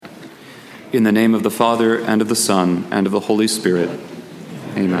In the name of the Father, and of the Son, and of the Holy Spirit.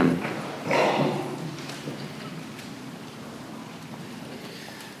 Amen.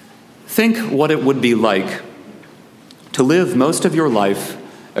 Think what it would be like to live most of your life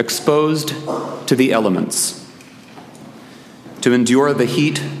exposed to the elements, to endure the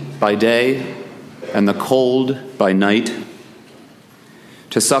heat by day and the cold by night,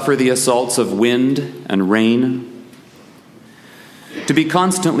 to suffer the assaults of wind and rain, to be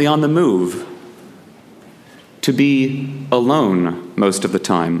constantly on the move, to be alone most of the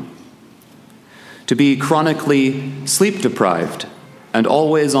time, to be chronically sleep-deprived and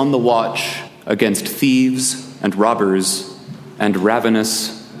always on the watch against thieves and robbers and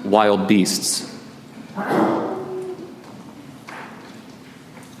ravenous wild beasts.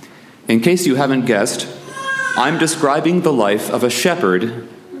 In case you haven't guessed, I'm describing the life of a shepherd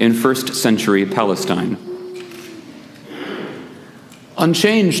in first century Palestine.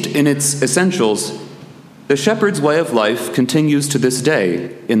 Unchanged in its essentials, the shepherd's way of life continues to this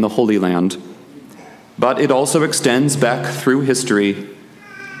day in the Holy Land, but it also extends back through history,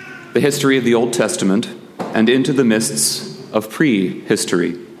 the history of the Old Testament, and into the mists of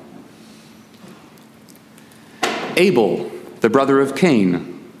prehistory. Abel, the brother of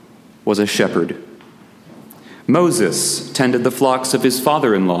Cain, was a shepherd. Moses tended the flocks of his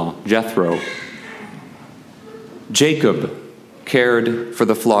father-in-law, Jethro. Jacob cared for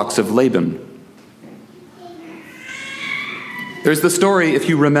the flocks of Laban. There's the story, if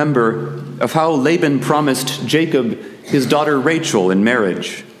you remember, of how Laban promised Jacob his daughter Rachel in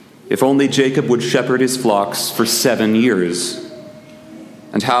marriage, if only Jacob would shepherd his flocks for 7 years.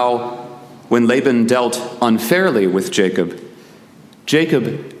 And how, when Laban dealt unfairly with Jacob,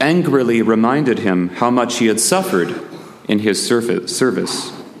 Jacob angrily reminded him how much he had suffered in his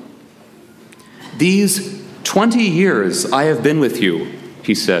service. "These 20 years I have been with you,"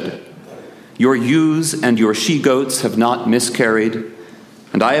 he said. "Your ewes and your she-goats have not miscarried,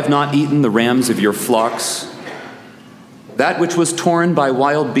 and I have not eaten the rams of your flocks. That which was torn by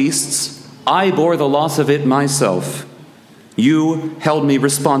wild beasts, I bore the loss of it myself. You held me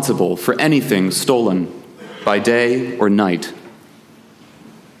responsible for anything stolen, by day or night.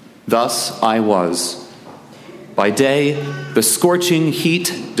 Thus I was. By day, the scorching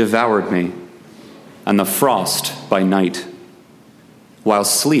heat devoured me, and the frost by night, while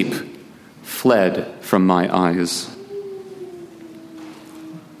sleep fled from my eyes."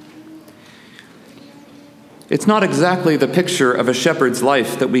 It's not exactly the picture of a shepherd's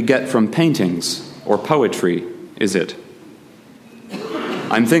life that we get from paintings or poetry, is it?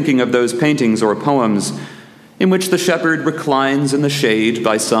 I'm thinking of those paintings or poems in which the shepherd reclines in the shade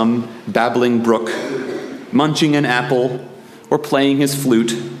by some babbling brook, munching an apple, or playing his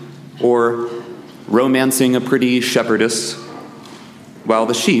flute, or romancing a pretty shepherdess, while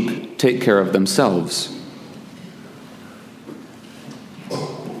the sheep take care of themselves.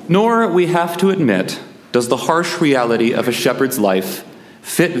 Nor, we have to admit, does the harsh reality of a shepherd's life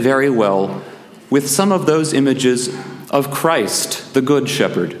fit very well with some of those images of Christ, the Good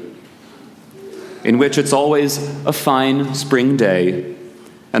Shepherd, in which it's always a fine spring day,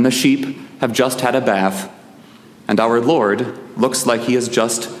 and the sheep have just had a bath, and our Lord looks like he has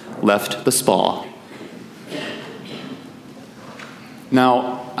just left the spa.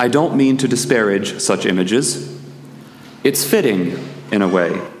 Now, I don't mean to disparage such images. It's fitting, in a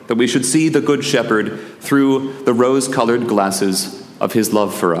way, that we should see the Good Shepherd through the rose-colored glasses of his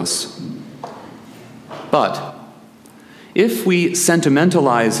love for us. But if we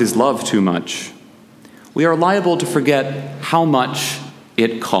sentimentalize his love too much, we are liable to forget how much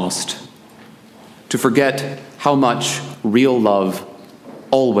it cost, to forget how much real love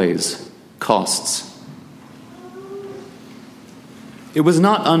always costs. It was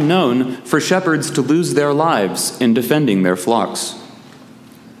not unknown for shepherds to lose their lives in defending their flocks.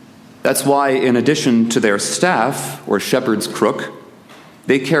 That's why, in addition to their staff, or shepherd's crook,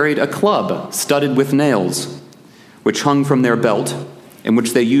 they carried a club studded with nails, which hung from their belt, and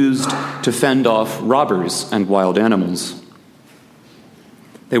which they used to fend off robbers and wild animals.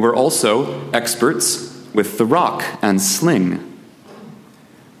 They were also experts with the rock and sling.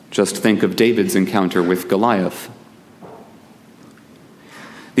 Just think of David's encounter with Goliath.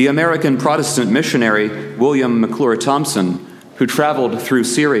 The American Protestant missionary William McClure Thompson, who traveled through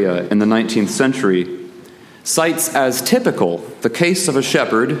Syria in the 19th century, cites as typical the case of a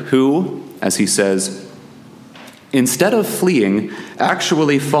shepherd who, as he says, instead of fleeing,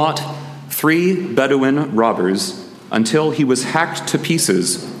 actually fought 3 Bedouin robbers until he was hacked to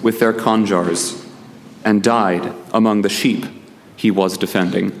pieces with their khanjars and died among the sheep he was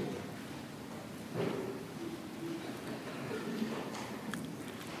defending.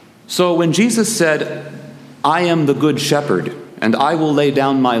 So when Jesus said, "I am the good shepherd, and I will lay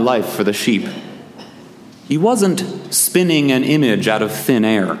down my life for the sheep," he wasn't spinning an image out of thin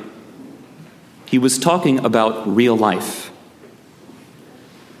air. He was talking about real life.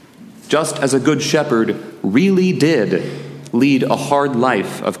 Just as a good shepherd really did lead a hard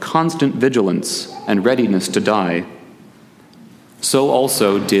life of constant vigilance and readiness to die, so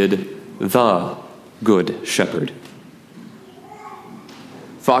also did the good shepherd.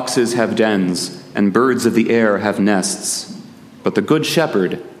 Foxes have dens, and birds of the air have nests, but the good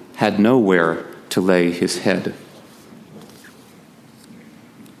shepherd had nowhere to lay his head.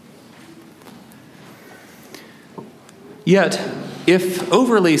 Yet, if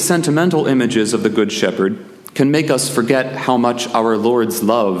overly sentimental images of the Good Shepherd can make us forget how much our Lord's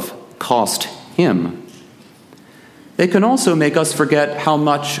love cost him, they can also make us forget how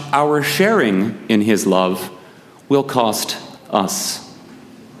much our sharing in his love will cost us.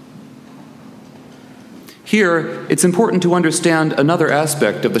 Here, it's important to understand another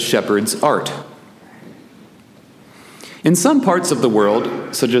aspect of the shepherd's art. In some parts of the world,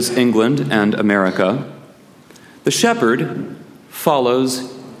 such as England and America, the shepherd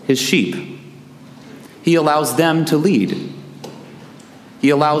follows his sheep. He allows them to lead. He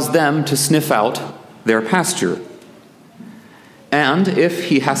allows them to sniff out their pasture. And if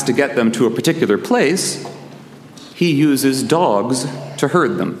he has to get them to a particular place, he uses dogs to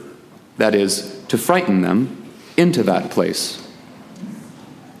herd them, that is, to frighten them into that place.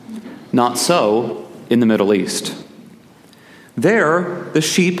 Not so in the Middle East. There, the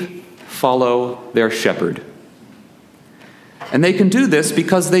sheep follow their shepherd. And they can do this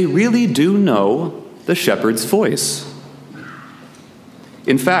because they really do know the shepherd's voice.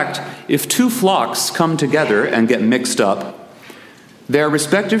 In fact, if two flocks come together and get mixed up, their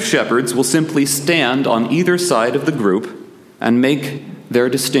respective shepherds will simply stand on either side of the group and make their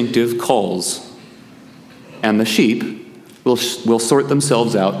distinctive calls. And the sheep will sort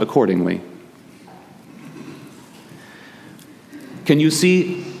themselves out accordingly. Can you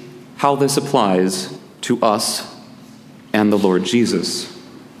see how this applies to us and the Lord Jesus?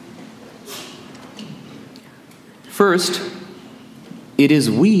 First, it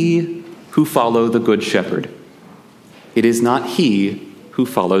is we who follow the Good Shepherd. It is not he who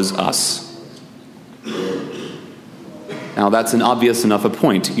follows us. Now, that's an obvious enough a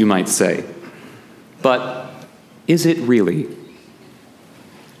point, you might say. But is it really?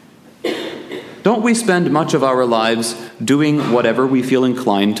 Don't we spend much of our lives doing whatever we feel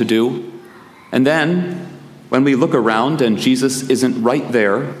inclined to do? And then, when we look around and Jesus isn't right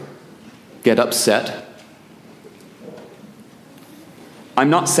there, get upset? I'm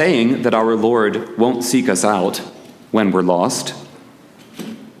not saying that our Lord won't seek us out when we're lost.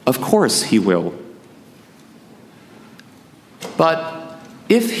 Of course he will. But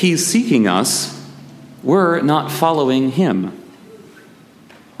if he's seeking us, we're not following him.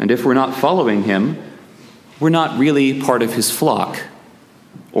 And if we're not following him, we're not really part of his flock,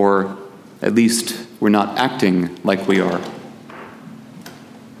 or at least we're not acting like we are.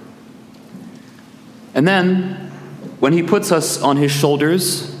 And then, when he puts us on his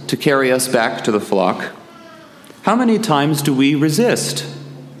shoulders to carry us back to the flock, how many times do we resist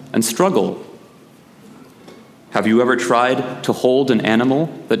and struggle? Have you ever tried to hold an animal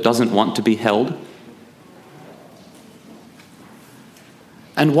that doesn't want to be held?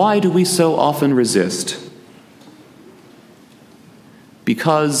 And why do we so often resist?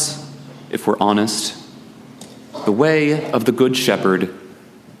 Because, if we're honest, the way of the Good Shepherd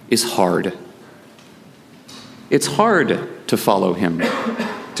is hard. It's hard to follow him,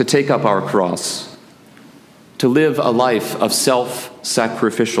 to take up our cross, to live a life of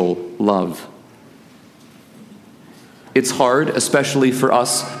self-sacrificial love. It's hard, especially for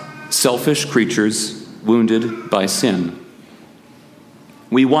us selfish creatures wounded by sin.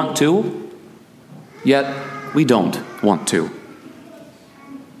 We want to, yet we don't want to.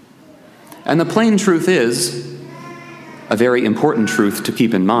 And the plain truth is, a very important truth to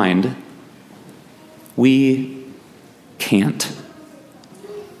keep in mind, we can't.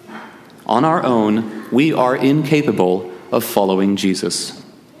 On our own, we are incapable of following Jesus.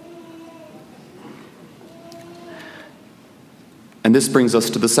 And this brings us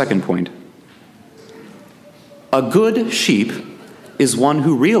to the second point. A good sheep is one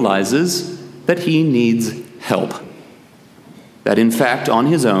who realizes that he needs help. That in fact, on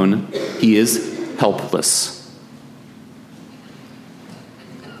his own, he is helpless.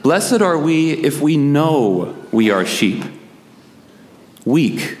 Blessed are we if we know we are sheep,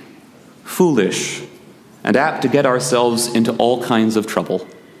 weak, foolish, and apt to get ourselves into all kinds of trouble.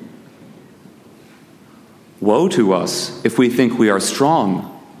 Woe to us if we think we are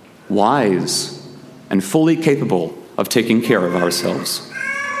strong, wise, and fully capable of taking care of ourselves.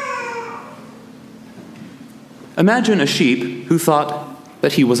 Imagine a sheep who thought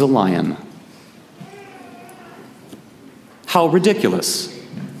that he was a lion. How ridiculous.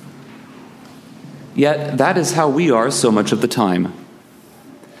 Yet that is how we are so much of the time.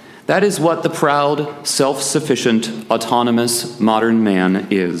 That is what the proud, self-sufficient, autonomous modern man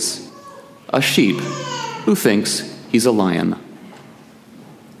is. A sheep who thinks he's a lion.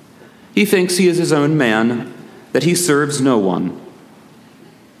 He thinks he is his own man, that he serves no one.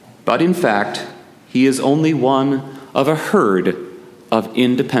 But in fact, he is only one of a herd of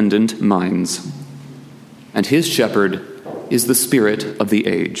independent minds. And his shepherd is the spirit of the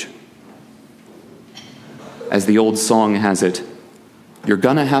age. As the old song has it, you're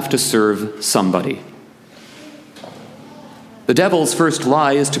gonna have to serve somebody. The devil's first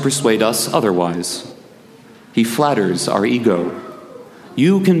lie is to persuade us otherwise. He flatters our ego.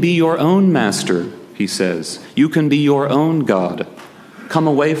 You can be your own master, he says. You can be your own God. Come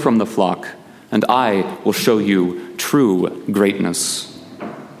away from the flock, and I will show you true greatness.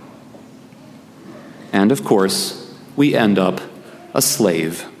 And of course, we end up a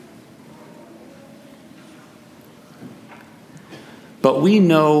slave. But we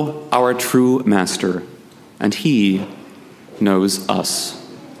know our true master, and he knows us.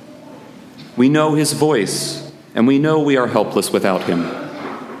 We know his voice, and we know we are helpless without him.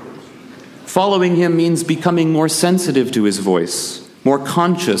 Following him means becoming more sensitive to his voice, more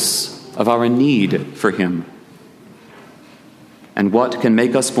conscious of our need for him. And what can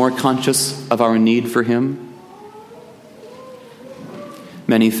make us more conscious of our need for him?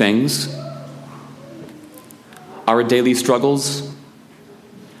 Many things. Our daily struggles,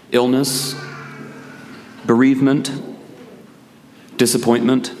 illness, bereavement,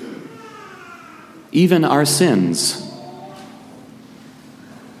 disappointment, even our sins.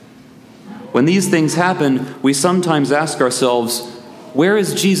 When these things happen, we sometimes ask ourselves, where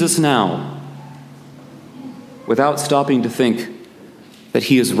is Jesus now? Without stopping to think that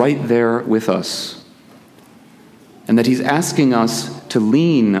he is right there with us, and that he's asking us to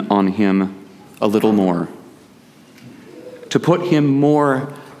lean on him a little more, to put him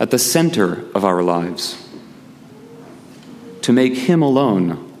more at the center of our lives, to make him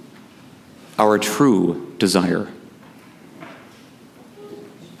alone our true desire.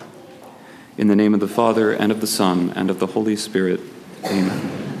 In the name of the Father, and of the Son, and of the Holy Spirit,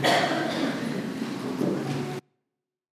 amen.